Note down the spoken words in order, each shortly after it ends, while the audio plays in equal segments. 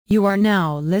You are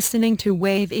now listening to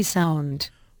Wave a Sound.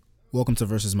 Welcome to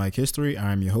Versus Mike History.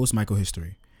 I am your host, Michael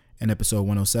History. In episode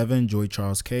 107, Joy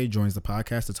Charles K joins the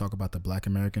podcast to talk about the Black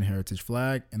American Heritage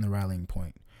flag and the rallying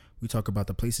point. We talk about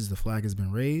the places the flag has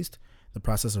been raised, the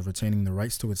process of retaining the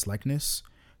rights to its likeness,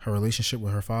 her relationship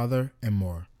with her father, and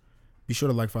more. Be sure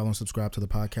to like, follow, and subscribe to the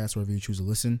podcast wherever you choose to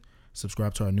listen.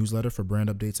 Subscribe to our newsletter for brand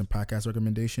updates and podcast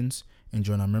recommendations, and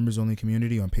join our members-only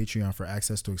community on Patreon for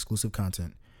access to exclusive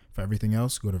content. For everything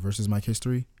else, go to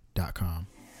versusmikehistory.com.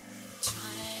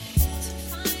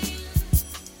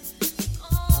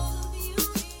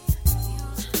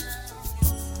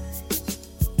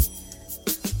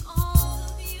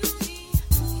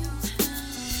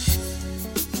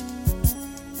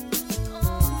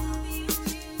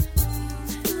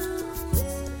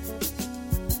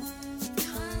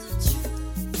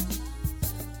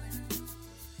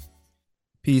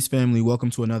 Peace, family. Welcome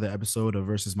to another episode of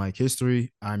Versus Mike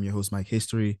History. I'm your host, Mike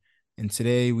History, and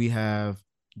today we have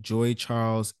Joy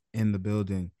Charles in the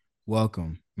building.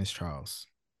 Welcome, Miss Charles.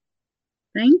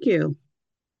 Thank you.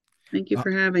 Thank you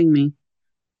for having me.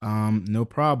 No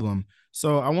problem.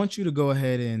 So I want you to go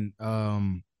ahead and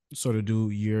sort of do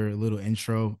your little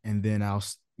intro, and then I'll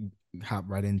hop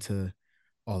right into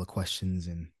all the questions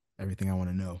and everything I want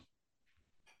to know.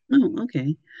 Oh,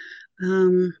 okay.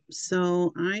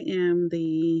 So I am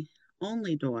the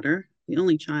only daughter, the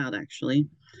only child actually,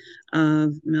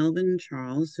 of Melvin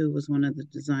Charles, who was one of the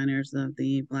designers of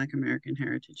the Black American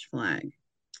Heritage flag.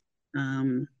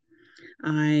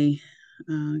 I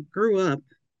grew up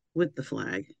with the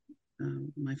flag.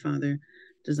 My father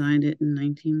designed it in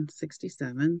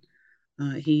 1967.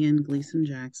 He and Gleason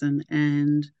Jackson,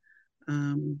 and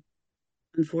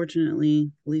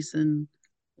unfortunately, Gleason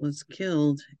was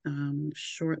killed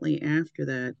shortly after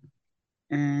that.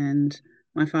 And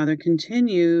my father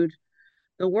continued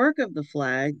the work of the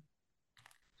flag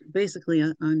basically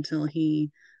until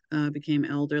he became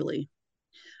elderly.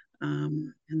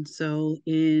 And so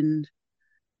in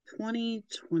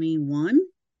 2021,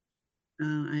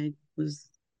 I was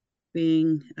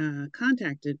being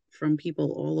contacted from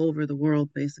people all over the world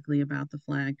basically about the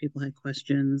flag. People had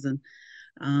questions, and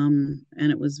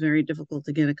it was very difficult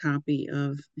to get a copy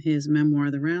of his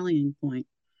memoir, The Rallying Point.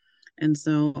 And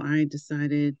so I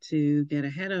decided to get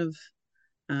ahead of,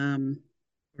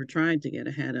 or tried to get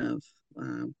ahead of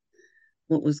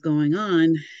what was going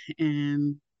on,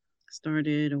 and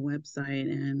started a website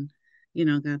and,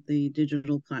 got the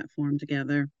digital platform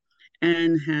together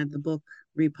and had the book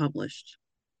republished.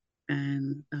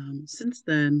 And since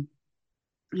then,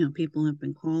 people have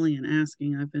been calling and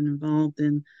asking. I've been involved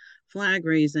in flag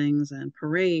raisings and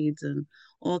parades and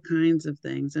all kinds of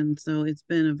things. And so it's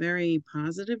been a very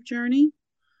positive journey.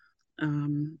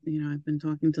 I've been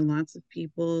talking to lots of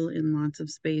people in lots of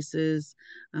spaces.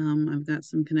 I've got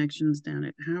some connections down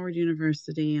at Howard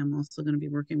University. I'm also going to be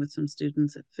working with some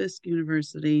students at Fisk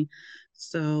University.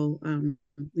 So,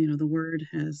 the word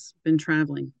has been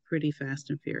traveling pretty fast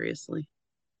and furiously.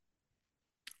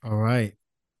 All right.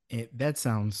 That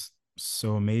sounds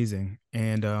so amazing.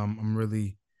 And I'm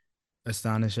really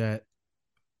astonished at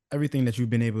everything that you've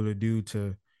been able to do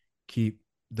to keep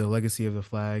the legacy of the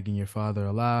flag and your father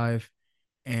alive.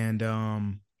 And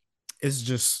it's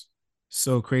just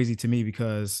so crazy to me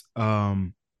because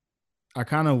I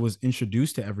kind of was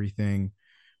introduced to everything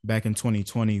back in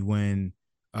 2020 when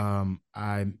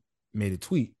I made a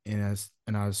tweet and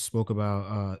I spoke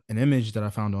about an image that I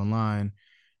found online,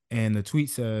 and the tweet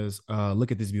says,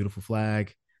 "Look at this beautiful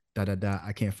flag. Da da da.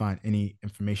 I can't find any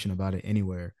information about it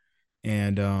anywhere."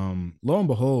 And lo and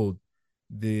behold,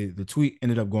 the tweet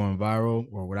ended up going viral,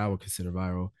 or what I would consider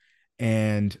viral,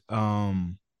 and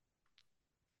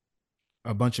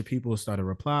a bunch of people started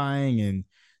replying and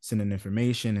sending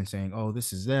information and saying, "Oh,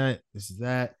 this is that,"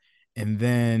 and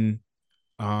then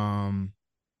um,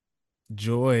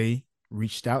 Joy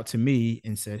reached out to me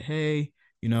and said, "Hey,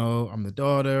 I'm the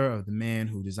daughter of the man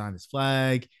who designed this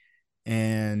flag,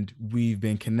 and we've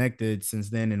been connected since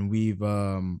then, and we've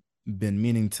been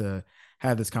meaning to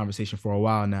have this conversation for a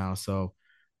while now. So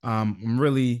I'm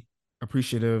really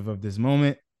appreciative of this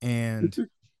moment." And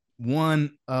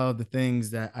one of the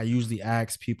things that I usually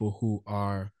ask people who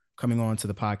are coming on to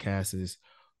the podcast is,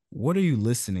 what are you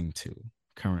listening to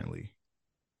currently?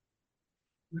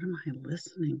 What am I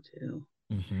listening to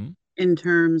Mm-hmm. in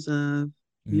terms of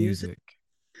music? Music.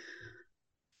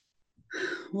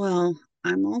 Well,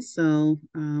 I'm also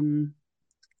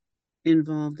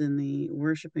involved in the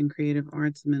worship and creative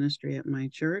arts ministry at my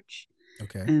church.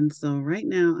 Okay. And so right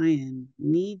now I am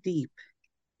knee deep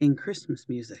in Christmas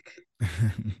music.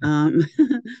 Um,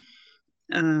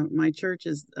 My church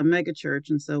is a mega church,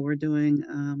 and so we're doing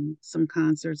some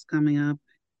concerts coming up.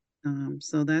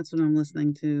 So that's what I'm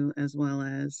listening to, as well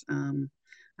as I'm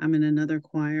in another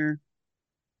choir,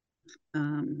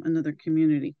 another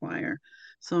community choir.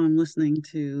 So I'm listening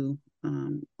to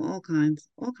all kinds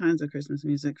of Christmas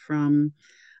music from,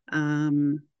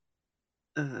 um,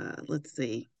 let's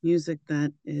see, music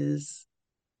that is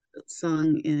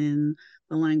sung in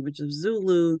the language of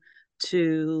Zulu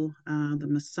to the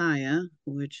Messiah,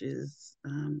 which is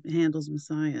Handel's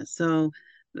Messiah. So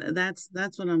that's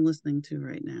what I'm listening to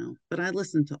right now. But I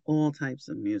listen to all types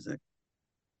of music.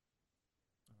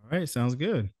 All right, sounds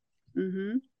good.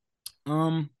 Mm-hmm.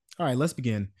 All right, let's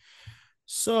begin.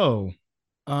 So,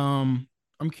 um,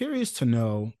 I'm curious to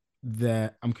know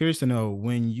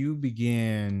when you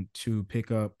began to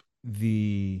pick up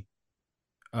the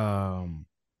um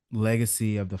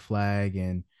legacy of the flag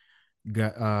and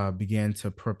began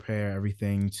to prepare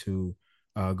everything to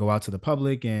go out to the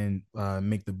public and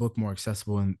make the book more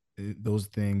accessible and those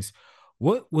things.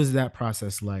 What was that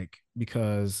process like?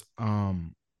 Because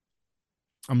I'm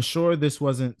sure this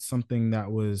wasn't something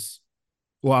that was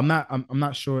well, I'm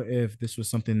not sure if this was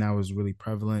something that was really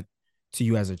prevalent to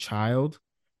you as a child,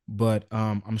 but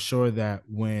I'm sure that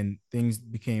when things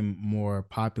became more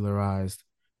popularized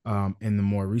in the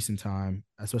more recent time,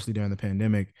 especially during the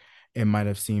pandemic, it might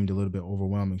have seemed a little bit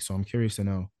overwhelming. So I'm curious to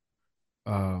know,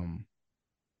 um,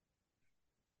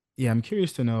 yeah, I'm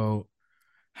curious to know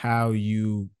how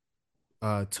you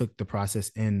took the process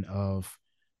in of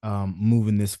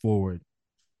moving this forward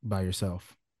by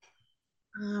yourself.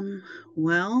 Um,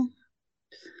 well,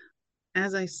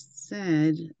 as I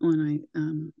said when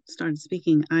I started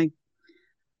speaking, I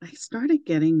started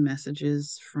getting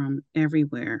messages from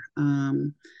everywhere,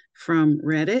 from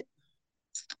Reddit.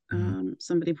 Mhm.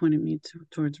 Somebody pointed me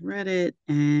towards Reddit,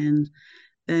 and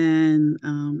then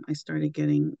I started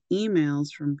getting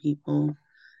emails from people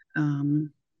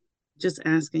um, just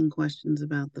asking questions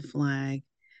about the flag.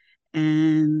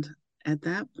 And at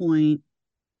that point,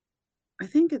 I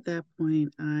think at that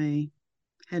point, I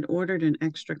had ordered an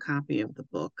extra copy of the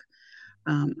book.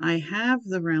 I have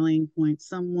the rallying point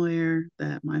somewhere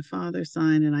that my father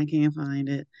signed and I can't find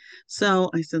it.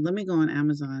 So I said, let me go on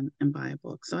Amazon and buy a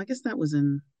book. So I guess that was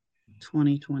in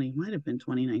 2020, might have been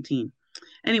 2019.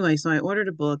 Anyway, so I ordered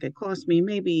a book. It cost me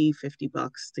maybe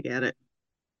 $50 to get it.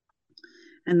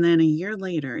 And then a year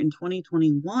later in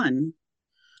 2021,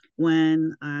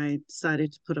 when I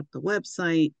decided to put up the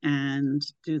website and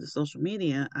do the social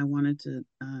media, I wanted to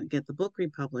get the book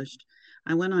republished.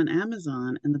 I went on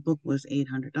Amazon and the book was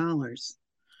 $800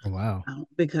 Oh, wow.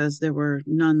 because there were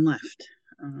none left.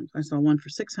 I saw one for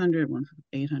 600, one for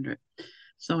 800.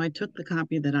 So I took the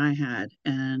copy that I had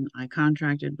and I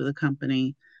contracted with a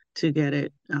company to get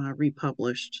it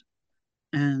republished,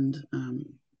 and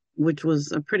which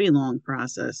was a pretty long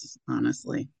process,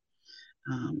 honestly.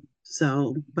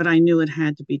 But I knew it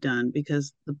had to be done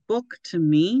because the book to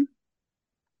me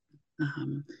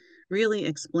um, really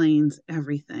explains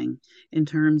everything in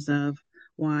terms of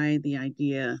why the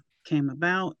idea came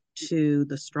about, to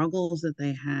the struggles that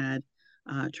they had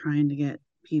trying to get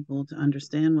people to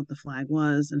understand what the flag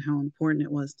was and how important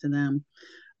it was to them,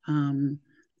 um,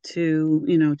 to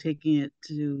taking it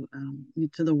to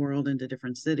the world into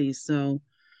different cities.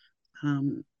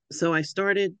 Um, so I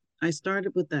started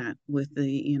with that, with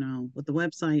the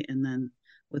website, and then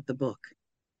with the book,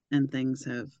 and things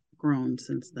have grown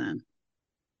since then.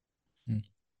 Mm.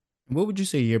 What would you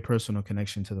say your personal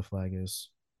connection to the flag is?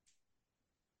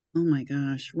 Oh my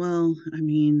gosh. Well, I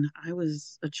mean, I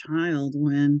was a child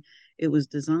when it was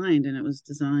designed, and it was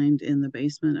designed in the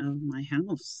basement of my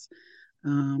house.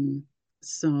 Um,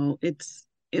 so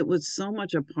it was so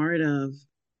much a part of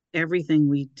everything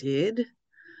we did.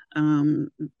 Um,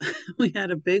 we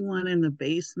had a big one in the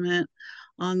basement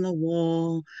on the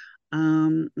wall.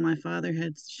 My father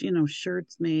had,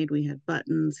 shirts made. We had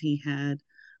buttons. He had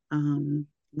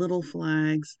little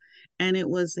flags, and it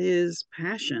was his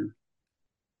passion.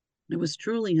 It was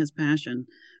truly his passion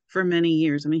for many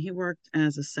years. I mean, he worked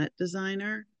as a set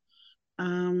designer,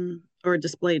 or a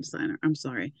display designer. I'm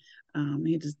sorry.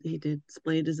 He did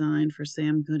display design for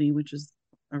Sam Goody, which is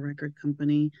a record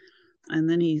company, and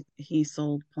then he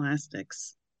sold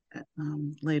plastics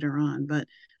later on. But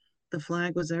the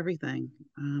flag was everything.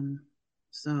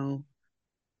 So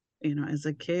as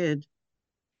a kid,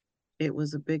 it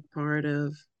was a big part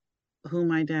of who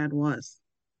my dad was.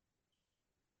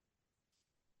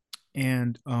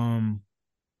 And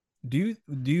do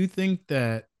you think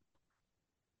that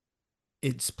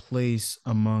its place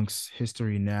amongst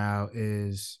history now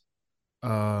is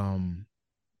um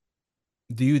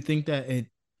do you think that it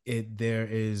there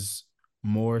is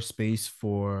more space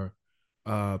for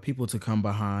people to come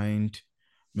behind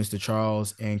Mr.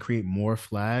 Charles and create more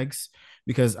flags?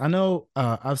 Because I know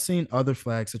I've seen other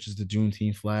flags such as the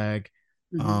Juneteenth flag,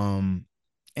 Hmm. um,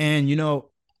 and you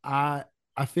know I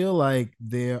I feel like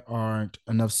there aren't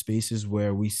enough spaces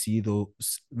where we've seen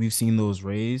those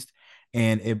raised,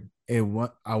 and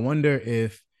I wonder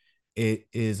if it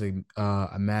is a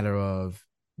matter of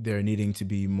there needing to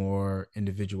be more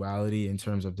individuality in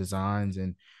terms of designs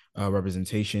and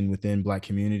representation within Black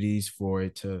communities for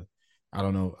it to, I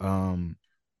don't know,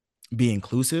 be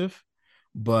inclusive.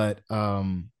 But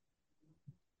I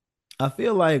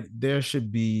feel like there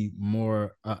should be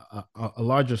more a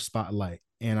larger spotlight,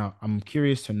 and I'm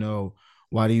curious to know,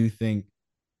 why do you think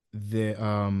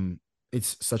that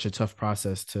it's such a tough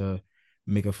process to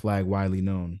make a flag widely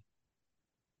known?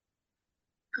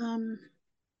 Um,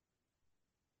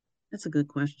 that's a good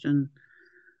question.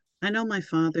 I know my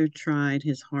father tried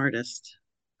his hardest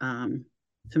um,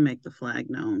 to make the flag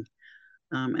known.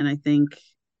 And I think,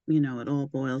 it all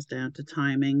boils down to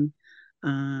timing,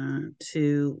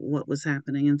 to what was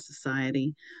happening in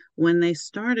society. When they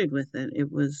started with it,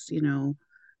 it was,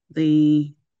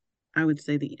 the, I would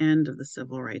say, the end of the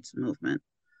civil rights movement.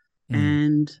 Mm,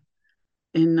 And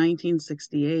in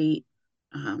 1968,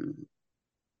 um,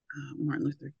 Martin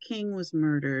Luther King was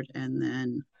murdered, and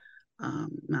then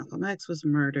Malcolm X was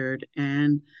murdered.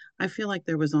 And I feel like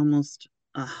there was almost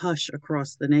a hush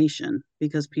across the nation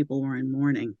because people were in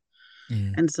mourning.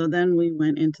 mm, And so then we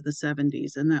went into the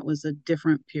 70s, and that was a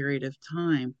different period of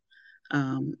time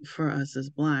for us as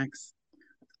Blacks.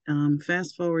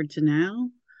 Fast forward to now,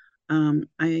 um,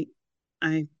 I,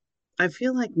 I, I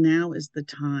feel like now is the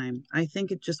time. I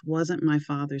think it just wasn't my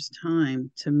father's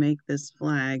time to make this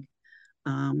flag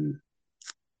um,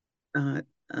 uh,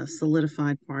 a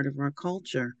solidified part of our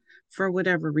culture for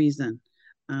whatever reason.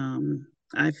 Um,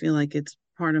 I feel like it's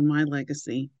part of my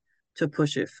legacy to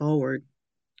push it forward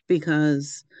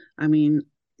because, I mean,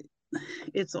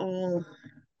 it's all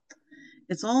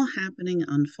it's all happening,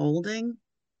 unfolding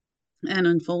and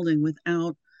unfolding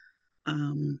without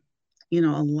um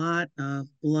a lot of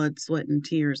blood, sweat, and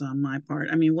tears on my part.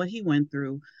 I mean, what he went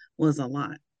through was a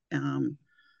lot. um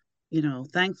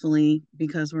Thankfully,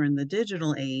 because we're in the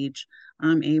digital age,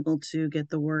 I'm able to get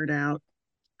the word out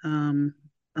um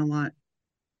a lot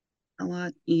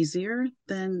easier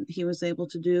than he was able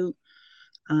to do,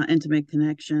 and to make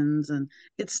connections. And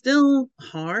it's still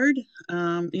hard,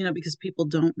 because people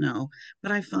don't know.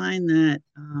 But I find that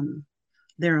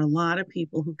there are a lot of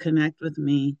people who connect with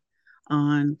me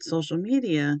on social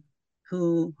media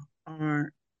who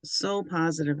are so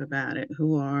positive about it,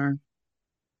 who are,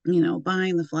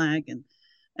 buying the flag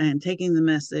and taking the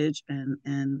message and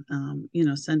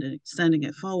sending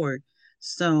it forward.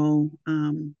 So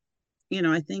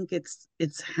I think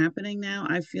it's happening now.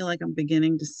 I feel like I'm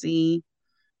beginning to see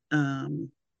um,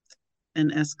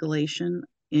 an escalation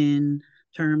in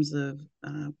terms of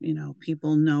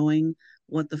people knowing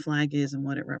what the flag is and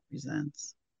what it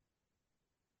represents.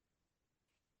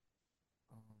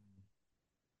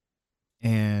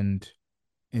 and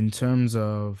in terms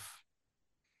of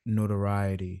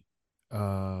notoriety,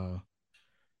 uh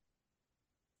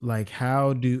like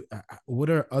what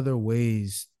are other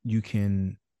ways you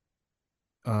can,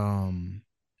 um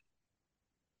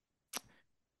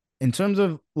in terms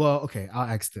of, well, okay, I'll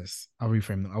ask this. I want to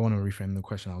reframe the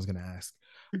question I was going to ask.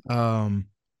 um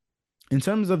in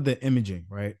terms of the imaging,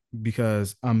 right?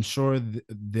 Because I'm sure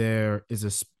there is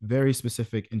a very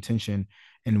specific intention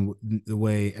in the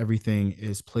way everything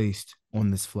is placed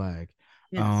on this flag.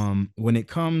 Yes. When it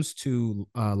comes to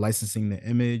licensing the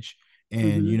image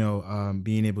and, Hmm.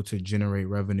 being able to generate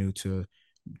revenue to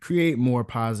create more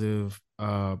positive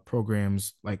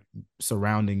programs like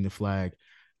surrounding the flag,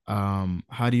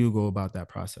 how do you go about that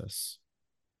process?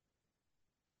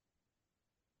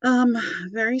 Um,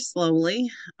 Very slowly.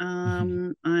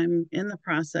 Mhm. I'm in the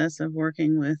process of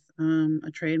working with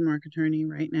a trademark attorney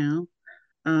right now.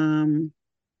 Um,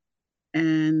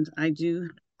 and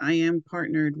I am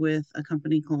partnered with a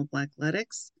company called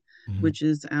Blackletics, Mhm. which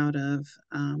is out of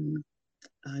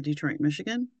Detroit,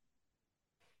 Michigan.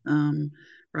 Um,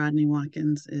 Rodney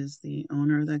Watkins is the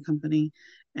owner of that company.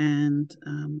 And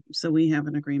so we have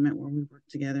an agreement where we work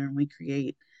together and we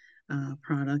create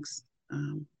products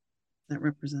that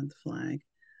represent the flag.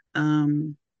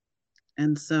 Um,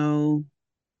 and so,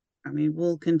 I mean,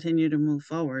 we'll continue to move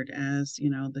forward as,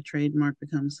 the trademark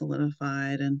becomes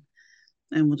solidified, and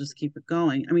we'll just keep it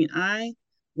going. I mean, I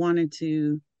wanted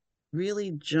to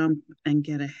really jump and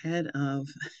get ahead of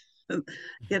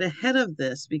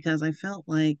this because I felt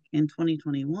like in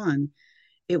 2021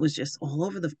 it was just all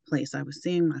over the place. I was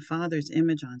seeing my father's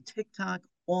image on TikTok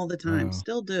all the time, Wow.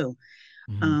 still do,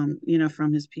 Hmm.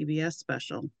 from his PBS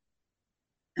special.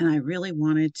 And I really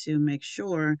wanted to make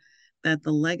sure that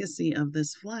the legacy of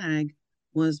this flag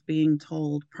was being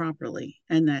told properly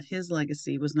and that his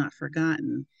legacy was not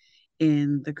forgotten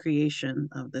in the creation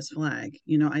of this flag.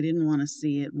 I didn't want to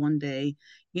see it one day,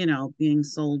 being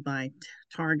sold by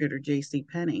Target or J.C.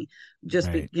 Penney, just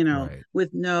Right. Right.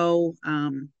 with no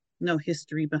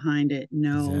history behind it,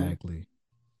 no, Exactly.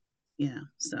 yeah.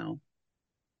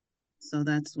 So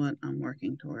that's what I'm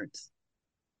working towards.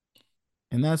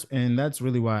 And that's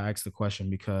really why I asked the question,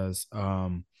 because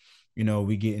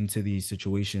we get into these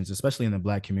situations, especially in the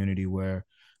Black community, where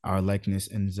our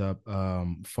likeness ends up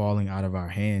falling out of our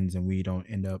hands, and we don't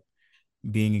end up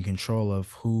being in control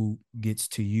of who gets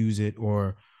to use it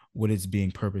or what it's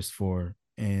being purposed for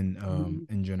Hmm.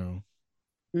 in general.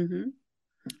 Hmm.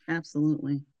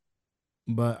 Absolutely.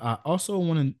 But I also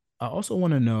want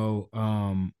to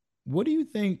know, what do you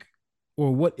think,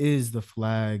 or what is the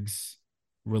flag's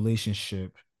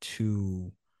relationship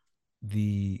to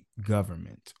the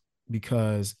government?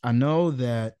 Because I know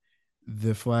that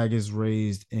the flag is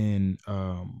raised in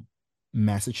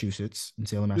Massachusetts, in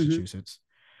Salem, Hmm. Massachusetts.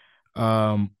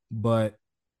 But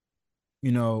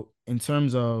in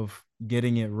terms of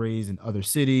getting it raised in other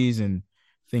cities and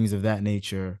things of that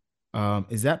nature,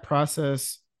 is that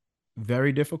process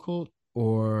very difficult,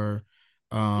 or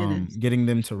It is. getting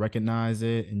them to recognize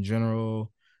it in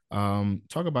general?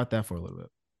 Talk about that for a little bit.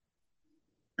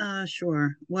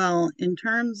 Sure. Well, in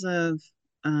terms of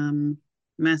um,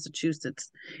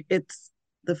 Massachusetts, it's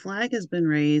the flag has been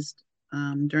raised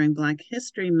during Black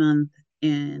History Month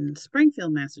in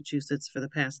Springfield, Massachusetts, for the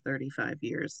past 35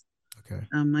 years. Okay.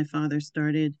 My father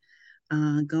started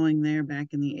going there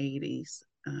back in the 80s,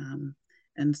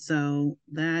 and so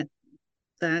that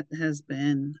has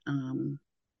been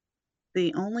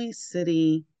the only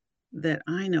city that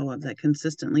I know of that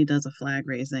consistently does a flag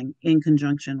raising in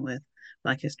conjunction with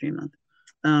Black History Month.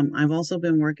 I've also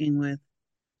been working with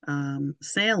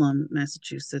Salem,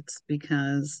 Massachusetts,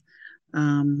 because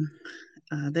um,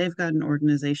 they've got an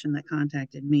organization that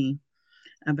contacted me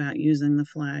about using the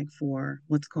flag for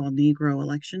what's called Negro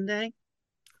Election Day.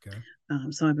 Okay.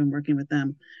 So I've been working with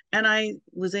them. And I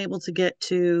was able to get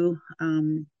to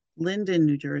Linden,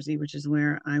 New Jersey, which is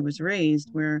where I was raised,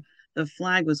 where the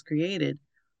flag was created.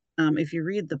 If you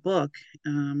read the book,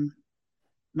 um,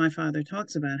 my father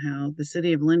talks about how the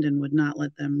city of Linden would not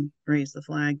let them raise the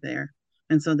flag there.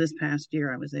 And so this past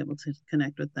year, I was able to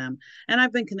connect with them. And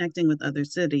I've been connecting with other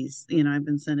cities. I've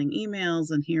been sending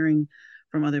emails and hearing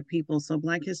from other people. So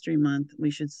Black History Month, we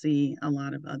should see a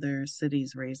lot of other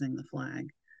cities raising the flag.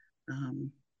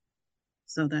 Um,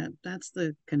 so that's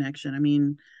the connection. I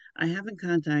mean, I haven't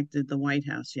contacted the White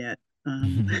House yet.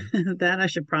 That I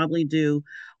should probably do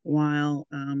while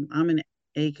I'm an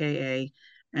AKA,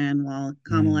 and while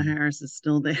Kamala Mm, Harris is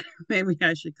still there, maybe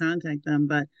I should contact them.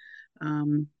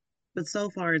 Um, but so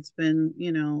far it's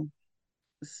been,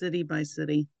 city by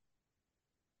city,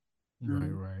 right,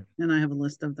 um, right. and I have a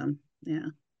list of them. Yeah,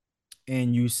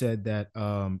 And you said that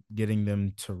getting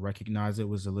them to recognize it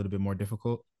was a little bit more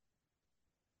difficult.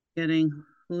 getting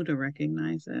who to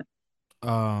recognize it.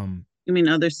 Um, You mean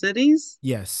other cities?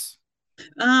 yes,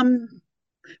 Um,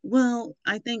 well,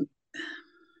 I think.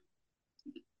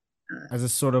 as a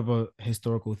sort of a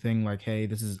historical thing, like, hey,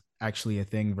 this is actually a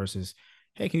thing, versus,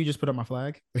 hey, can you just put up my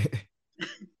flag?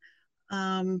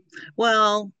 Um,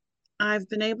 well, I've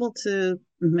been able to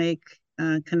make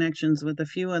connections with a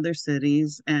few other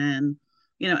cities, and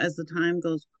as the time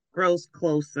grows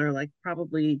closer, like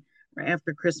probably right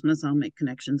after Christmas, I'll make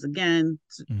connections again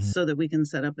Mhm. so that we can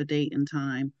set up a date and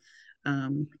time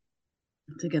um,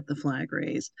 to get the flag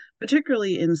raised,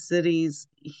 particularly in cities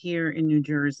here in New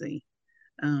Jersey,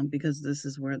 because this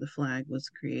is where the flag was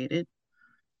created.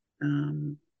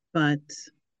 Um, but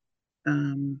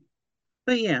um,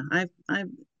 but yeah, I've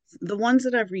the ones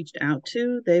that I've reached out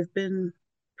to, they've been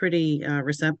pretty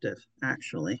receptive,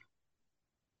 actually.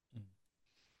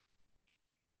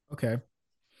 Okay.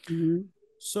 Hmm.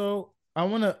 So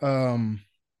I'm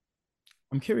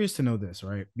curious to know this,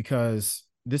 right? Because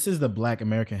this is the Black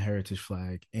American Heritage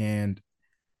Flag, and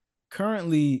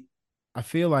currently I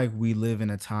feel like we live in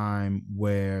a time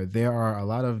where there are a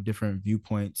lot of different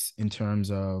viewpoints in terms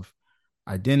of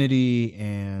identity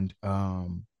and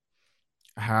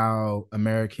how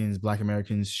Black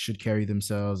Americans should carry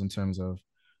themselves in terms of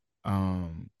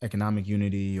economic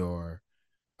unity, or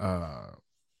uh,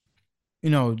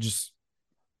 just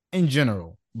in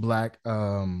general, Black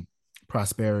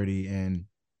prosperity and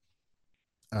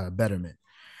betterment.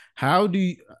 How do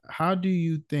you how do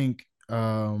you think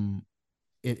um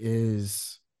it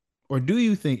is, or do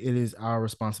you think it is our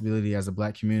responsibility as a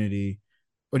Black community,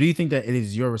 or do you think that it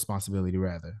is your responsibility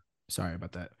rather? Sorry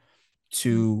about that.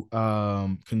 To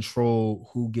control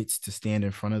who gets to stand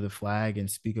in front of the flag and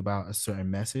speak about a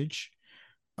certain message.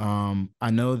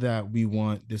 I know that we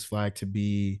want this flag to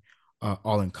be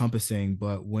all encompassing,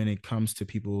 but when it comes to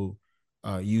people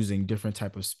using different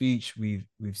type of speech, we've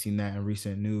seen that in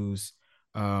recent news.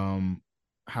 Um,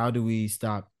 how do we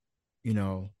stop, you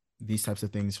know, these types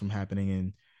of things from happening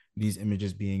and these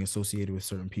images being associated with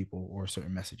certain people or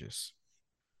certain messages?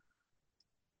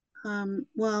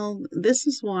 Well, this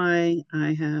is why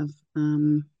I have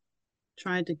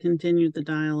tried to continue the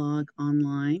dialogue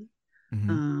online.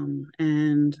 Mm-hmm.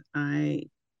 And I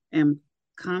am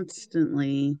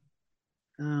constantly,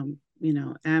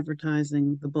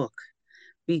 advertising the book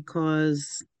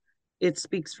because it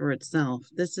speaks for itself.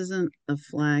 This isn't a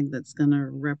flag that's going to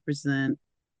represent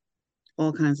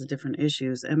all kinds of different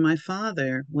issues. And my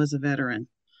father was a veteran,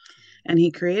 and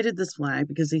he created this flag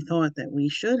because he thought that we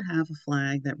should have a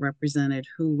flag that represented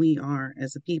who we are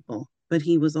as a people. But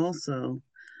he was also,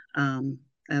 um,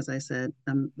 as I said,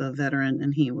 a veteran,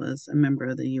 and he was a member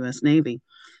of the U.S. Navy.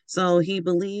 So he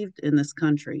believed in this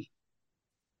country.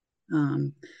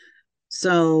 Um,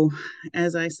 so,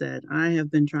 as I said, I have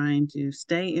been trying to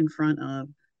stay in front of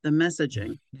the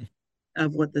messaging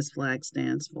of what this flag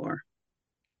stands for.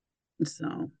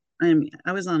 So,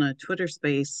 I was on a Twitter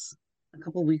space a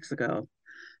couple weeks ago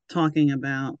talking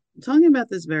about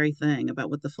this very thing, about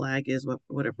what the flag is,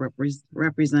 what it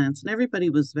represents, and everybody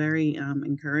was very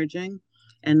encouraging,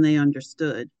 and they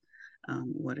understood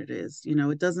what it is.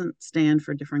 It doesn't stand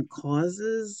for different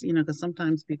causes. Because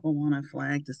sometimes people want a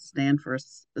flag to stand for a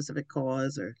specific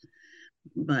cause,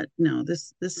 but no,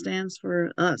 this stands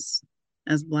for us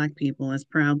as Black people, as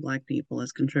proud Black people,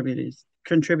 as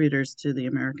contributors to the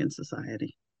American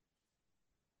society.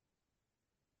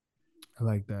 I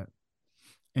like that.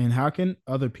 And how can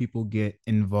other people get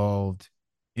involved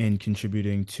in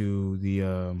contributing to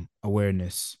the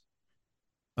awareness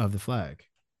of the flag?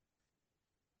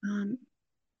 Um,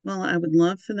 well, I would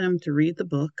love for them to read the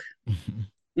book.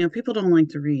 People don't like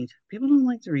to read. People don't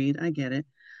like to read. I get it.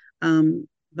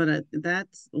 But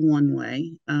that's one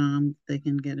way they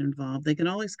can get involved. They can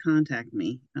always contact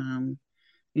me.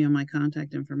 My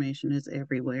contact information is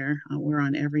everywhere. We're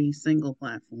on every single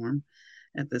platform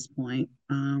at this point.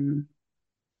 And,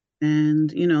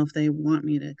 if they want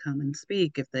me to come and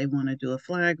speak, if they want to do a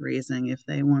flag raising, if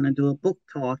they want to do a book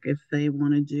talk, if they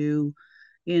want to do,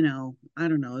 I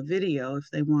don't know, a video, if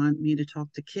they want me to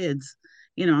talk to kids,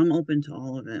 I'm open to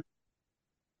all of it.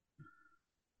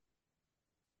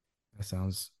 That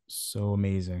sounds so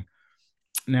amazing.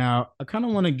 Now, I kind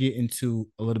of want to get into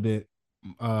a little bit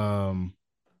um,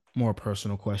 more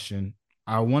personal question.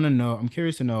 I'm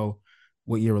curious to know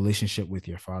what your relationship with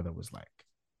your father was like.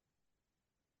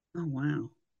 Oh, wow.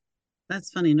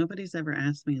 That's funny. Nobody's ever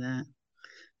asked me that.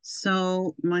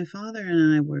 So my father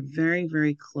and I were very,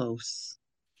 very close.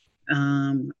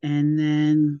 And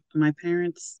then my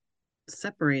parents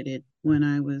separated when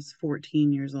I was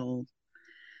 14 years old.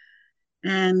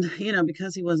 And,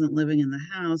 because he wasn't living in the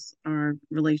house, our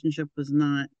relationship was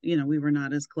not, we were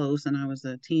not as close, and I was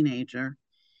a teenager.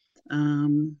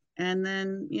 And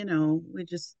then, we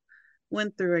just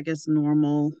went through, I guess,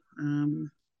 normal,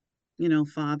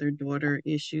 father daughter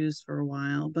issues for a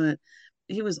while, but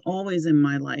he was always in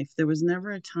my life. There was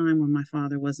never a time when my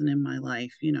father wasn't in my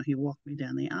life. He walked me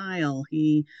down the aisle.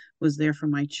 He was there for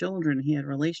my children. He had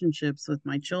relationships with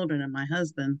my children and my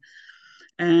husband.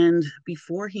 And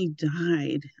before he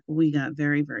died, we got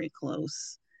very, very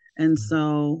close. And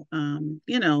so,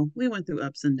 we went through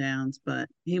ups and downs, but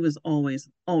he was always,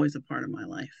 always a part of my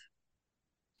life.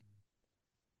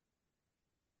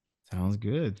 Sounds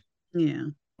good. Yeah.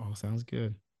 Oh, sounds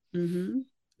good. Mm-hmm.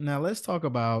 Now let's talk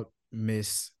about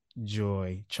Miss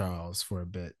Joy Charles for a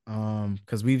bit.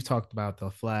 Because we've talked about the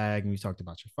flag and we talked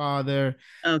about your father.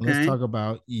 Let's Okay. talk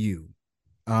about you.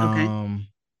 Okay. Um,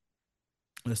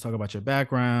 let's talk about your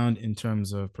background in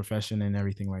terms of profession and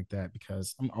everything like that,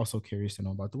 because I'm also curious to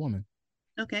know about the woman.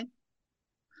 Okay.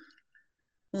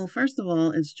 Well, first of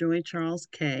all, it's Joy Charles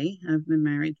Kay. I've been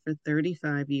married for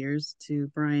 35 years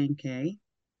to Brian Kay,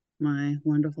 my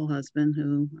wonderful husband,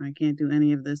 who I can't do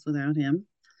any of this without him.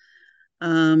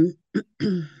 Um,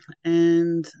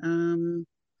 and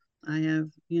I have,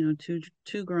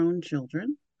 two grown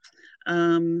children.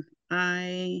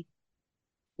 I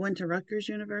went to Rutgers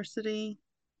University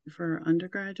for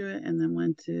undergraduate, and then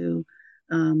went to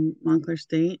Montclair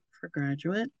State for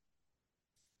graduate.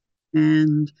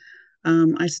 And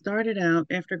I started out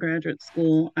after graduate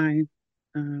school. I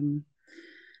um,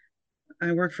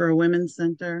 I worked for a women's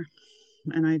center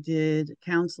and I did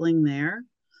counseling there.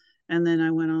 And then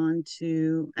I went on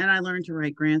to, and I learned to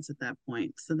write grants at that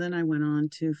point. So then I went on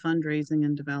to fundraising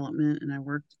and development, and I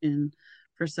worked in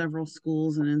for several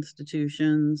schools and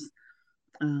institutions,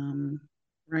 um,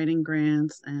 writing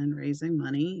grants and raising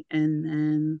money. And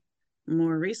then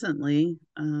more recently,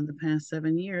 the past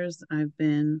 7 years, I've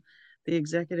been the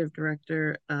executive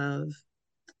director of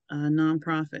a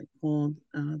nonprofit called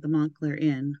the Montclair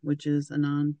Inn, which is a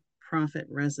nonprofit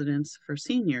residence for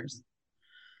seniors.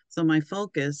 So my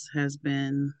focus has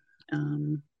been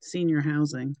senior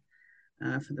housing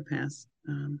for the past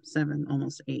 7,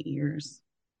 almost 8 years.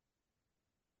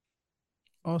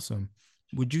 Awesome.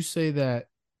 Would you say that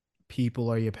people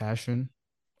are your passion?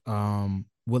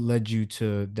 What led you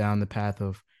to down the path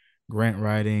of grant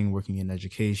writing, working in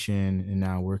education, and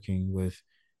now working with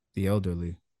the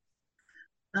elderly?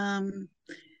 Um,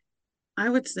 I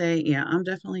would say, yeah, I'm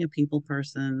definitely a people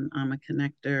person. I'm a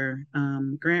connector.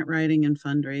 Grant writing and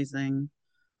fundraising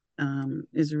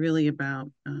is really about,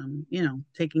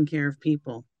 taking care of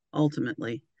people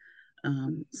ultimately.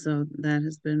 So that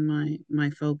has been my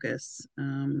focus.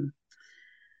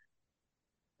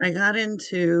 I got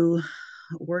into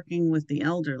working with the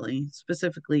elderly,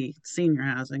 specifically senior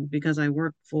housing, because I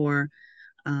was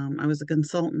a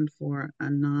consultant for a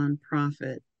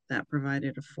nonprofit that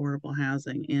provided affordable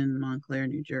housing in Montclair,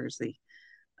 New Jersey,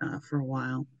 for a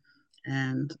while.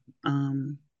 And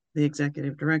the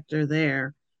executive director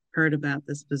there heard about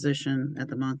this position at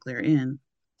the Montclair Inn,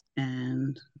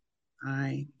 and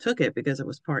I took it because it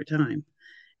was part time.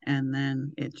 And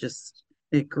then it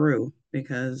grew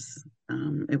because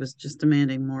it was just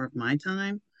demanding more of my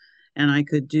time, and I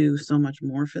could do so much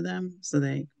more for them. So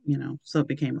so it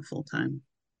became a full time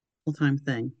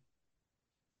thing.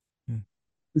 Hmm.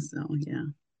 So yeah.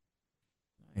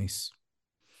 Nice.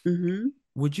 Hmm.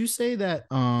 Would you say that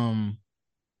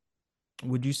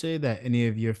any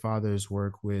of your father's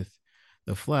work with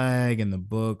the flag and the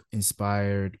book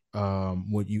inspired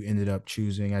what you ended up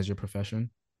choosing as your profession?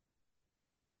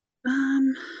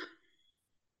 Um,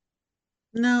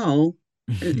 no,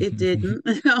 it didn't.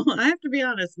 No, I have to be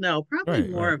honest. No, probably Right,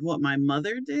 more right. of what my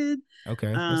mother did.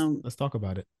 Okay, let's Um, let's talk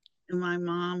about it. my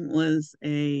mom was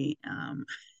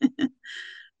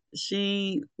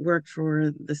she worked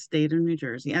for the state of New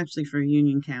Jersey, actually for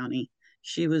Union County.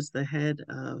 She was the head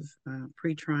of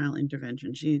pretrial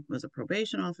intervention. She was a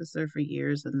probation officer for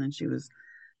years, and then she was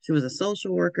a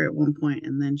social worker at one point,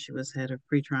 and then she was head of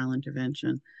pretrial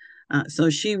intervention. So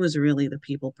she was really the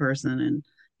people person, and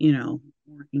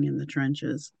working in the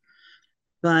trenches.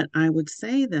 But I would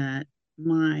say that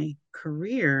my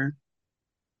career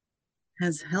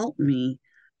has helped me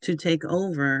to take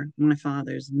over my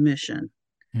father's mission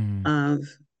Mm, of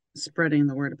spreading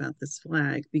the word about this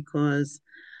flag, because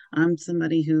I'm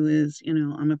somebody who is,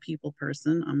 I'm a people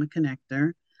person, I'm a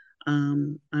connector.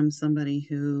 I'm somebody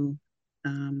who,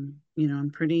 I'm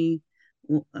pretty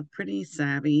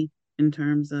savvy in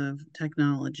terms of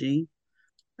technology.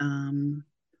 Um,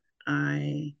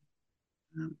 I,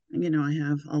 I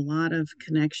have a lot of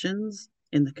connections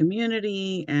in the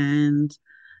community and,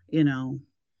 you know,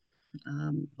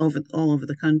 over all over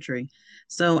the country.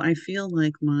 So I feel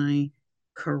like my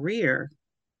career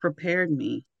prepared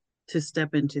me to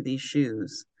step into these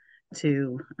shoes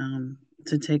to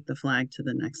take the flag to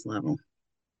the next level.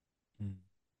 mm.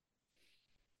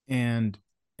 And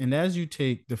as you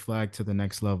take the flag to the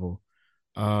next level,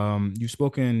 you've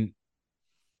spoken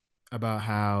about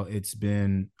how it's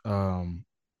been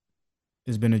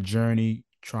a journey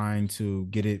trying to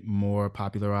get it more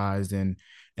popularized and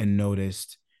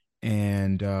noticed,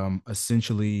 and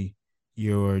essentially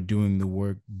you're doing the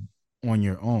work on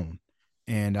your own.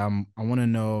 And I want to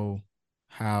know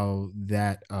how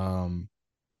that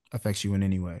affects you in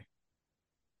any way.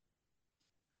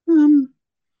 Um,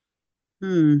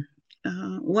 hmm.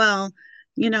 Well,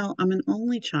 I'm an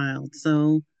only child,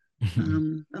 so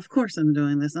of course I'm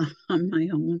doing this on my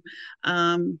own.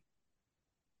 Um,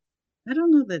 I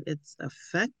don't know that it's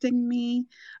affecting me.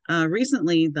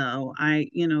 Recently, though,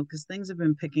 because things have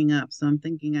been picking up, so I'm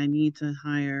thinking I need to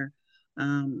hire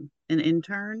an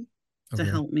intern to Okay.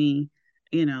 help me,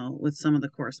 with some of the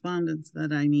correspondence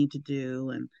that I need to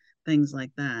do and things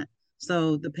like that.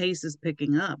 So the pace is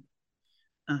picking up.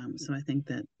 So I think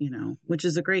that, which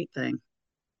is a great thing.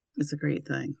 It's a great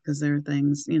thing because there are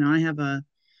things,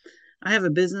 I have a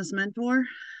business mentor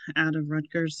out of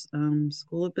Rutgers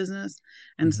School of Business.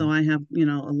 And so Mhm. I have,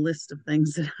 a list of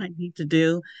things that I need to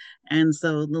do. And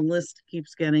so the list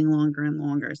keeps getting longer and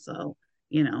longer. So,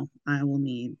 I will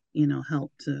need,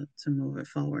 help to move it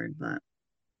forward. But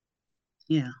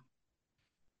yeah.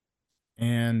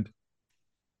 And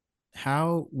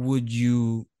how would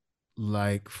you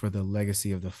like for the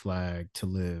legacy of the flag to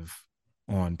live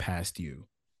on past you?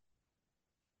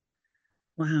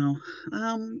 Wow.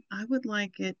 I would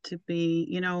like it to be,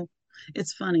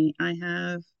 it's funny. I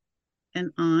have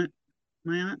an aunt,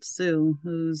 my Aunt Sue,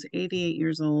 who's 88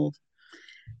 years old.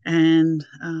 And,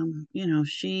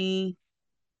 she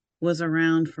was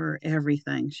around for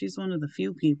everything. She's one of the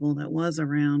few people that was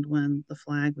around when the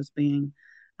flag was being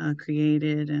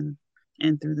created and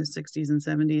through the 60s and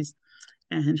 70s.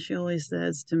 And she always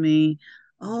says to me,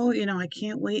 "Oh, I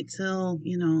can't wait till,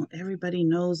 everybody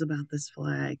knows about this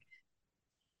flag."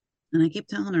 And I keep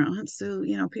telling her, "Aunt Sue,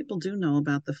 people do know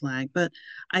about the flag." But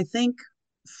I think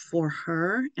for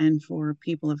her and for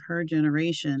people of her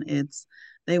generation,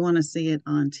 they want to see it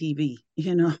on TV,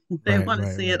 they Right, want to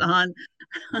right, see it right. on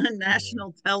Yeah.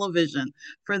 national television.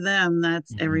 For them,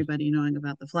 that's Mhm. everybody knowing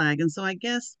about the flag. And so I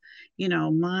guess,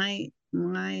 my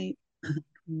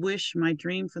wish, my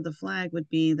dream for the flag would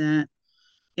be that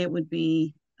it would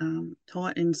be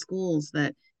taught in schools,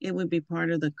 that it would be part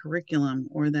of the curriculum,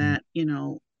 or Mhm. that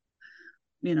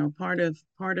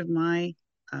part of my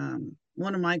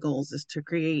one of my goals is to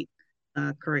create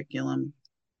a curriculum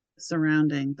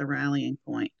surrounding the rallying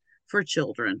point for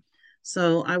children.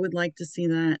 So I would like to see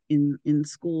that in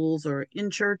schools or in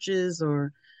churches,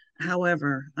 or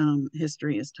however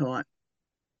history is taught,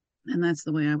 and that's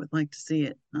the way I would like to see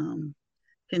it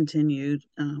continued.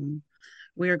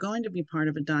 We are going to be part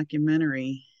of a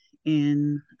documentary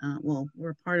well,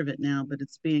 we're part of it now, but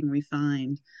it's being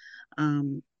refined.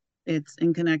 um, it's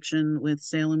in connection with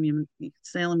Salem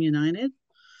United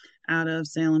out of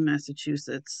Salem,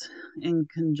 Massachusetts, in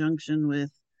conjunction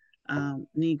with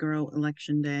Negro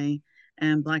Election Day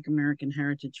and Black American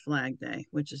Heritage Flag Day,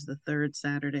 which is the third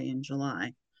Saturday in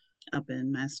July up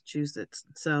in Massachusetts.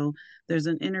 So there's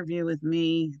an interview with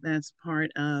me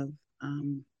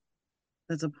um,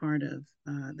 that's a part of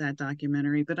that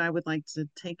documentary. But I would like to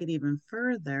take it even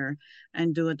further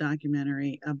and do a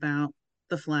documentary about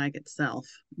the flag itself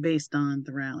based on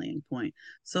the rallying point.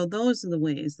 So those are the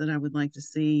ways that I would like to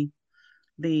see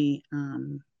the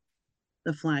um,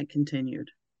 the flag continued,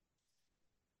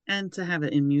 and to have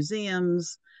it in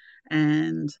museums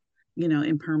and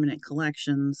in permanent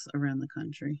collections around the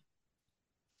country.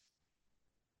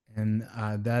 And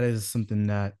that is something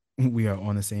that we are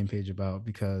on the same page about,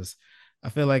 because I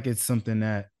feel like it's something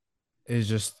that is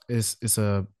just it's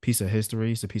a piece of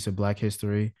history. It's a piece of Black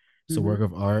history. It's a Mm-hmm. work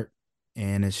of art,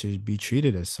 and it should be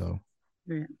treated as so.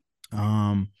 Yeah.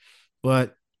 Um,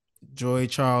 but Joy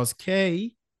Charles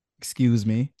K, excuse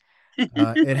me,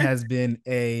 it has been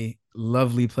a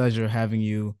lovely pleasure having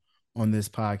you on this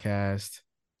podcast.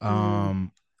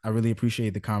 Mm, I really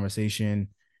appreciate the conversation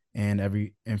and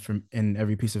every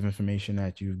piece of information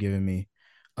that you've given me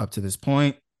up to this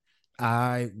point.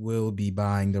 I will be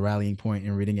buying the Rallying Point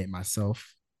and reading it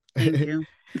myself. thank you.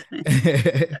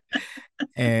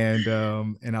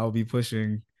 And I'll be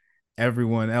pushing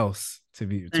everyone else to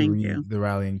Thank you. read the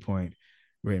Rallying Point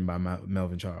written by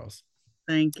Melvin Charles.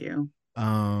 Thank you.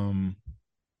 Um,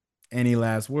 any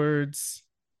last words?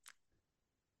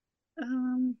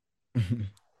 Um,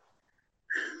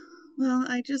 well,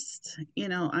 I just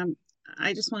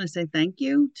want to say thank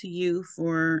you to you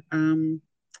for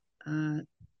uh,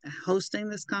 hosting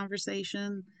this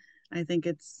conversation. I think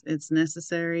it's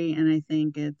necessary, and I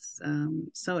think it's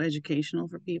so educational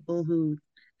for people who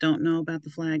don't know about the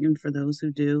flag, and for those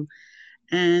who do.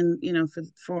 And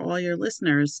for all your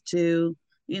listeners to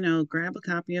grab a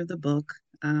copy of the book,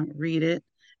 read it,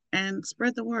 and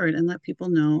spread the word, and let people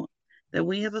know that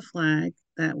we have a flag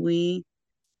that we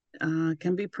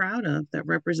can be proud of, that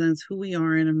represents who we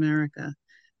are in America,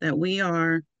 that we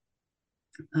are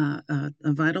a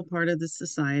vital part of the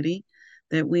society,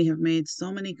 that we have made so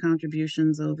many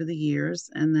contributions over the years,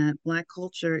 and that Black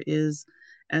culture is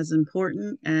as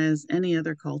important as any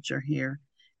other culture here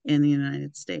in the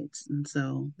United States. And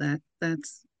so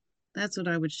that's what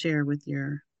I would share with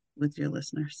your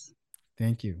listeners.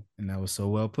 Thank you. And that was so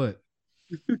well put.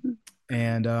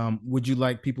 And would you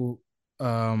like people,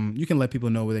 you can let people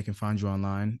know where they can find you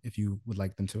online if you would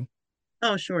like them to.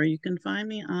 Oh, sure. You can find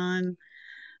me on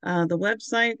the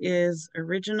website is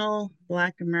Original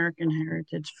Black American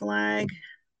Heritage Flag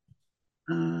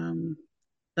 .com.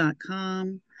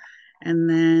 And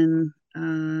then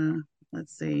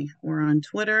let's see, we're on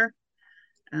Twitter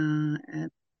at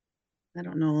I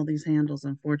don't know all these handles,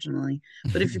 unfortunately,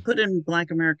 but if you put in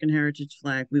Black American Heritage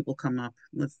Flag, we will come up.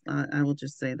 I will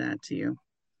just say that to you.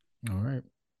 All right.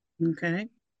 Okay.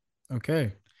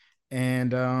 Okay.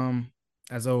 And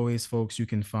as always, folks, you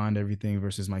can find everything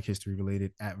Versus Mike History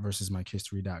related at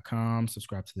versusmikehistory.com.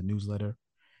 Subscribe to the newsletter.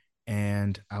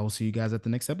 And I will see you guys at the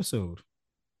next episode.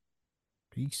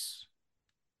 Peace.